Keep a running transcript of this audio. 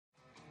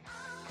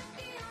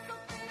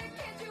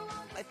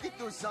think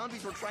those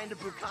zombies were trying to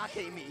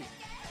bukkake me.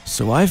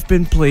 So I've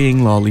been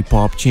playing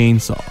Lollipop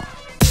Chainsaw.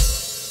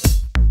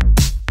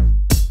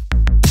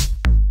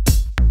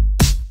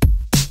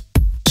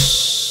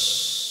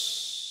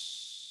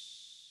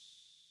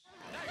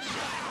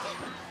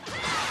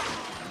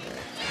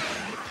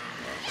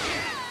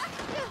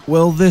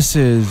 Well, this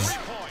is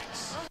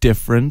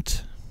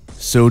different.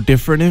 So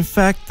different in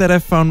fact that I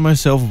found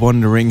myself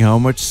wondering how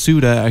much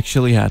Suda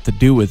actually had to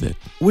do with it,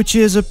 which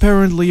is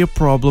apparently a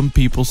problem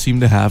people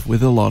seem to have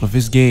with a lot of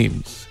his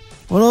games.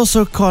 What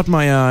also caught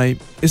my eye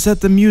is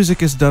that the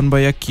music is done by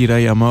Akira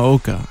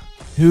Yamaoka,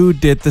 who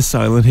did the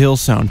Silent Hill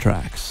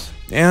soundtracks,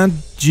 and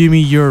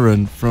Jimmy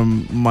Urine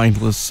from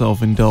Mindless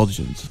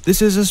Self-Indulgence.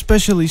 This is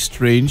especially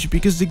strange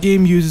because the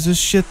game uses a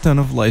shit ton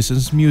of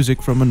licensed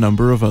music from a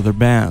number of other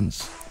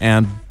bands,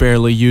 and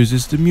barely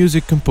uses the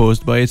music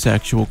composed by its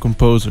actual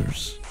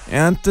composers.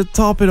 And to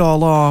top it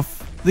all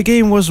off, the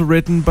game was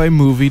written by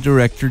movie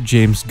director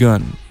James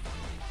Gunn,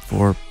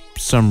 for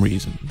some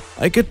reason.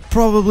 I could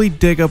probably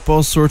dig up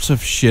all sorts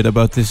of shit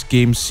about this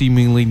game's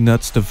seemingly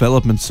nuts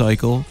development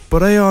cycle,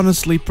 but I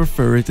honestly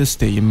prefer it to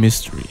stay a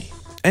mystery.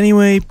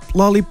 Anyway,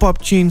 Lollipop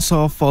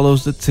Chainsaw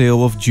follows the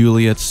tale of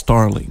Juliet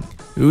Starling,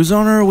 who's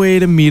on her way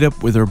to meet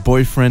up with her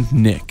boyfriend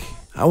Nick.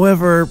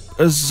 However,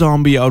 a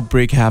zombie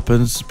outbreak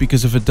happens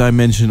because of a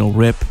dimensional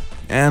rip,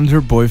 and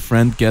her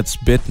boyfriend gets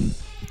bitten.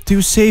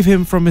 To save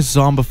him from his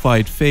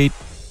zombified fate,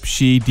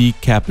 she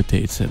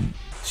decapitates him.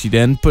 She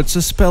then puts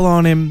a spell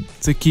on him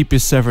to keep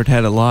his severed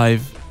head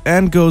alive,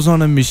 and goes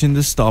on a mission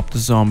to stop the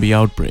zombie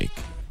outbreak,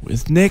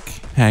 with Nick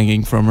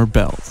hanging from her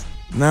belt.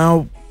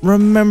 Now,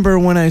 remember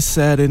when I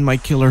said in my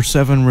Killer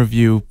 7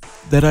 review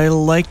that I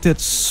liked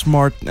its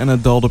smart and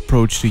adult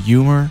approach to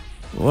humor?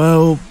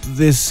 Well,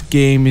 this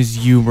game is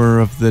humor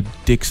of the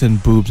dicks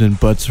and boobs and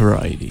butts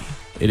variety.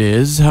 It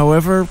is,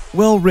 however,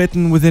 well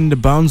written within the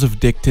bounds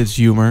of Dick Tits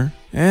humor,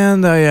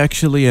 and I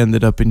actually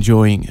ended up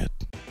enjoying it.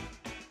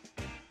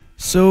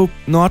 So,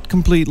 not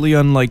completely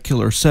unlike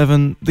Killer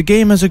 7, the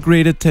game has a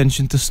great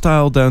attention to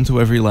style down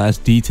to every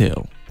last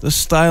detail. The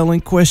style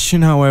in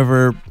question,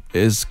 however,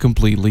 is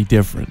completely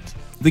different.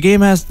 The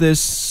game has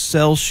this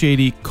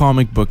cel-shady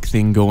comic book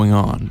thing going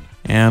on,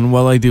 and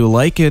while I do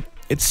like it,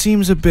 it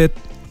seems a bit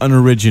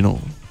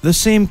unoriginal. The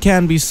same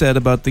can be said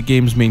about the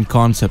game's main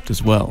concept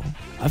as well.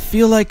 I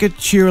feel like a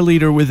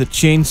cheerleader with a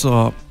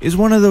chainsaw is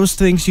one of those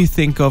things you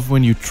think of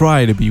when you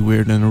try to be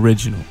weird and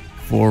original.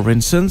 For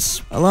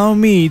instance, allow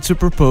me to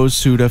propose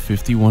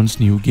Suda51's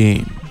new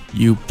game.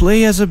 You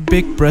play as a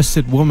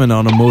big-breasted woman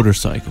on a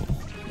motorcycle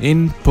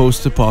in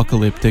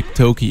post-apocalyptic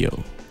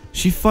Tokyo.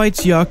 She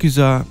fights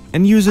Yakuza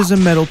and uses a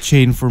metal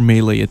chain for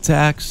melee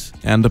attacks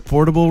and a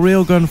portable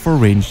railgun for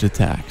ranged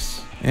attacks.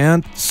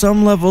 And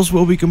some levels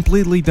will be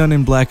completely done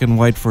in black and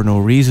white for no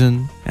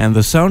reason, and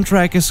the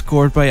soundtrack is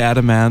scored by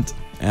Adamant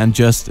and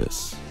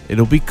Justice.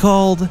 It'll be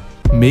called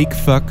Make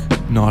Fuck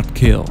Not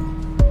Kill.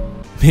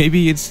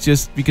 Maybe it's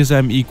just because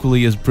I'm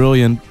equally as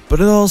brilliant,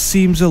 but it all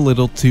seems a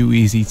little too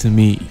easy to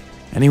me.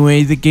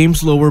 Anyway, the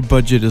game's lower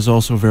budget is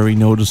also very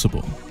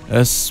noticeable,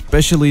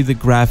 especially the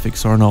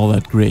graphics aren't all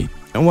that great.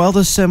 And while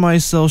the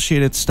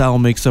semi-cel-shaded style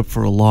makes up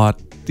for a lot,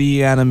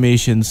 the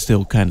animations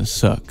still kinda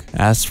suck.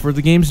 As for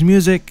the game's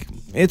music,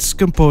 it's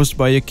composed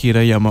by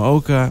Akira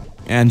Yamaoka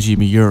and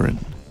Jimmy Urine.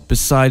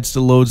 Besides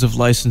the loads of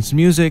licensed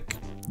music,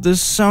 the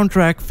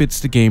soundtrack fits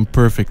the game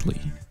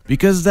perfectly.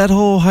 Because that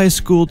whole high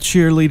school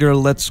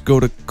cheerleader let's go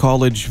to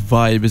college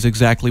vibe is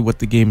exactly what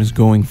the game is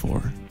going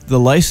for. The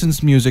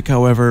licensed music,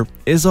 however,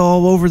 is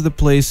all over the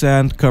place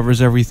and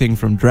covers everything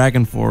from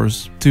Dragon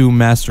Force to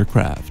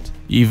Mastercraft,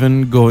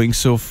 even going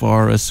so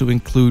far as to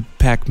include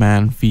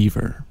Pac-Man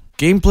Fever.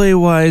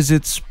 Gameplay-wise,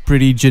 it's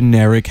pretty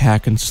generic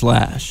hack and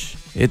slash.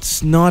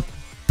 It's not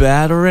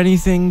bad or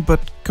anything, but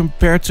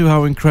compared to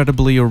how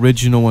incredibly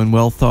original and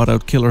well thought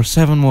out Killer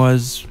 7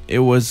 was, it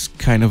was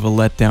kind of a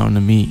letdown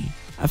to me.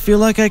 I feel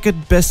like I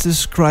could best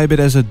describe it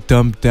as a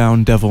dumbed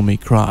down Devil May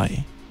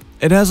Cry.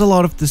 It has a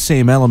lot of the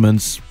same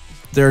elements,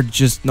 they're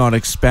just not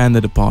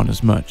expanded upon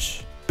as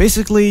much.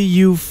 Basically,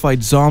 you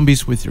fight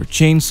zombies with your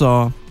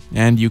chainsaw,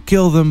 and you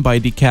kill them by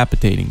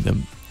decapitating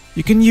them.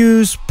 You can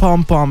use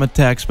pom-pom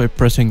attacks by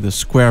pressing the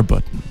square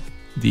button.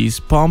 These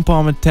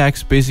pom-pom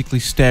attacks basically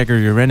stagger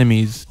your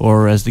enemies,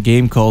 or as the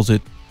game calls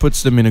it,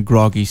 puts them in a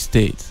groggy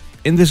state.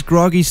 In this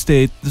groggy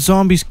state, the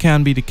zombies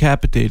can be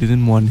decapitated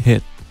in one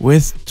hit.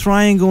 With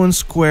triangle and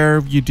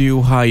square, you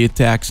do high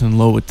attacks and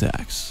low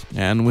attacks,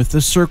 and with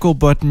the circle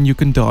button you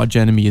can dodge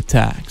enemy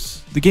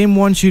attacks. The game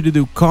wants you to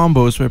do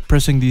combos by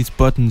pressing these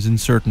buttons in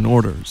certain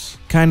orders,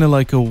 kinda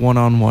like a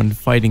one-on-one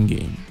fighting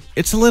game.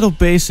 It's a little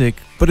basic,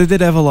 but I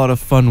did have a lot of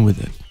fun with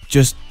it.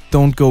 Just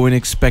don't go in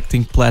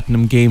expecting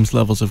Platinum Games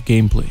levels of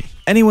gameplay.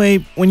 Anyway,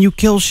 when you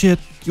kill shit,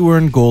 you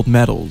earn gold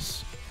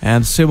medals.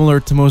 And similar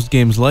to most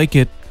games like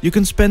it, you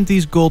can spend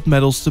these gold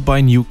medals to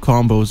buy new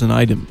combos and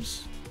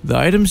items. The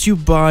items you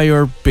buy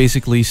are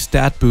basically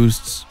stat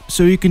boosts,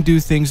 so you can do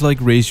things like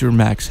raise your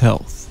max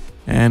health.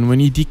 And when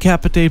you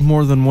decapitate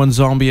more than one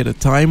zombie at a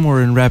time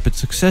or in rapid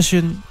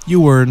succession,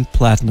 you earn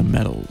platinum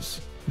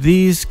medals.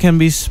 These can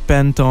be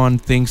spent on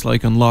things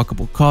like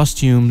unlockable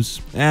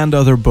costumes and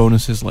other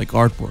bonuses like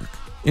artwork.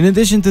 In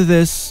addition to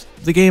this,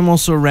 the game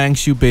also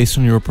ranks you based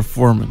on your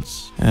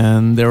performance,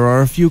 and there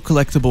are a few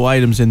collectible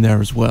items in there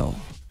as well.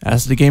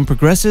 As the game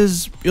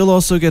progresses, you'll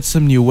also get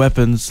some new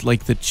weapons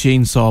like the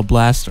Chainsaw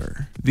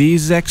Blaster.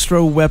 These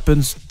extra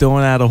weapons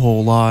don't add a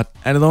whole lot,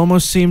 and it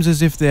almost seems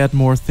as if they had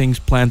more things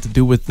planned to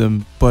do with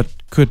them, but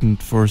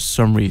couldn't for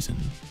some reason.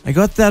 I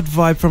got that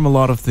vibe from a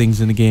lot of things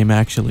in the game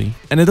actually,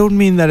 and I don't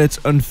mean that it's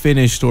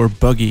unfinished or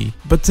buggy,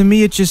 but to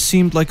me it just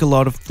seemed like a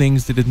lot of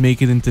things didn't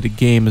make it into the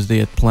game as they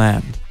had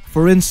planned.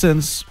 For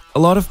instance, a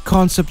lot of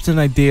concepts and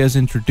ideas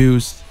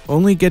introduced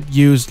only get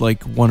used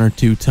like 1 or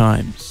 2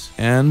 times,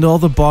 and all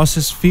the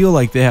bosses feel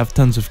like they have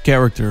tons of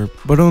character,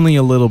 but only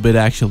a little bit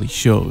actually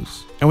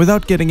shows. And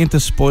without getting into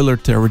spoiler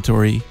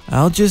territory,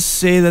 I'll just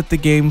say that the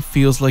game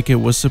feels like it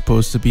was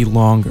supposed to be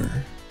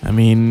longer. I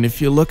mean,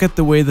 if you look at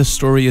the way the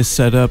story is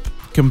set up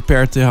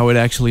compared to how it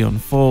actually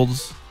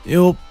unfolds,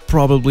 you'll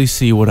probably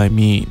see what I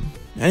mean.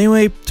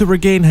 Anyway, to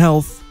regain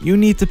health, you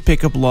need to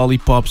pick up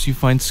lollipops you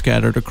find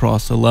scattered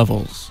across the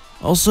levels.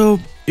 Also,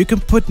 you can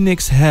put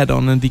Nick's head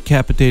on a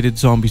decapitated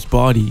zombie's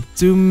body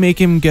to make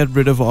him get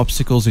rid of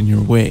obstacles in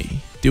your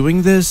way.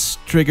 Doing this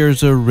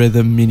triggers a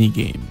rhythm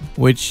minigame,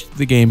 which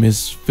the game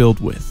is filled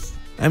with.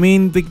 I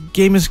mean, the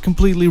game is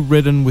completely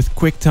ridden with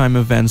quick time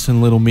events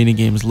and little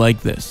minigames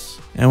like this.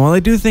 And while I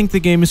do think the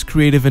game is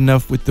creative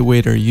enough with the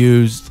way they're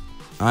used,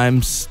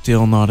 I'm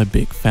still not a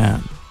big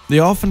fan. They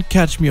often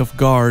catch me off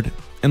guard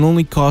and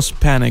only cause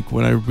panic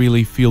when I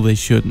really feel they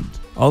shouldn't.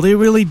 All they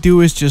really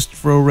do is just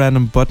throw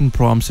random button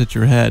prompts at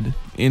your head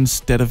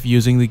instead of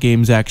using the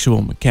game's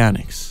actual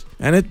mechanics.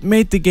 And it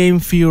made the game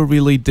feel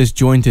really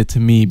disjointed to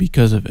me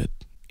because of it.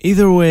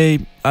 Either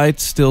way, I'd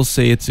still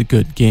say it's a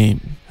good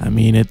game. I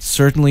mean, it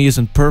certainly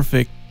isn't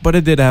perfect, but I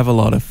did have a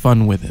lot of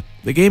fun with it.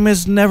 The game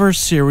is never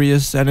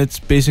serious and it's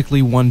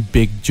basically one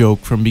big joke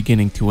from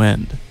beginning to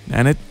end.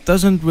 And it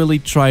doesn't really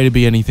try to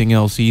be anything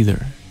else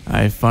either.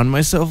 I found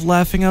myself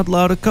laughing out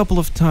loud a couple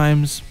of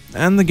times,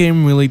 and the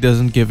game really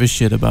doesn't give a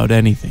shit about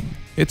anything.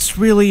 It's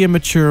really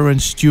immature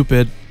and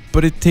stupid,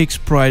 but it takes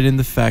pride in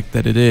the fact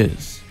that it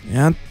is.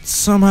 And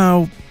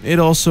somehow, it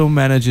also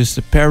manages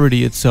to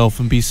parody itself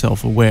and be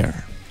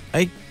self-aware.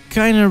 I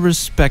kinda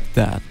respect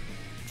that,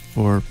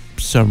 for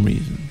some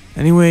reason.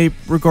 Anyway,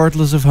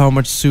 regardless of how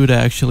much Suda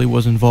actually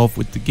was involved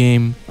with the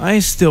game, I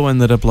still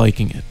ended up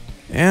liking it.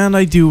 And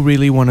I do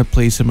really want to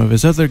play some of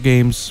his other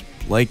games,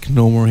 like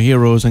No More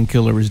Heroes and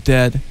Killer is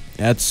Dead,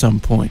 at some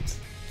point.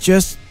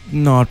 Just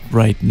not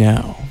right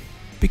now.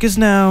 Because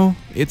now,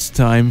 it's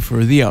time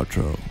for the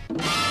outro.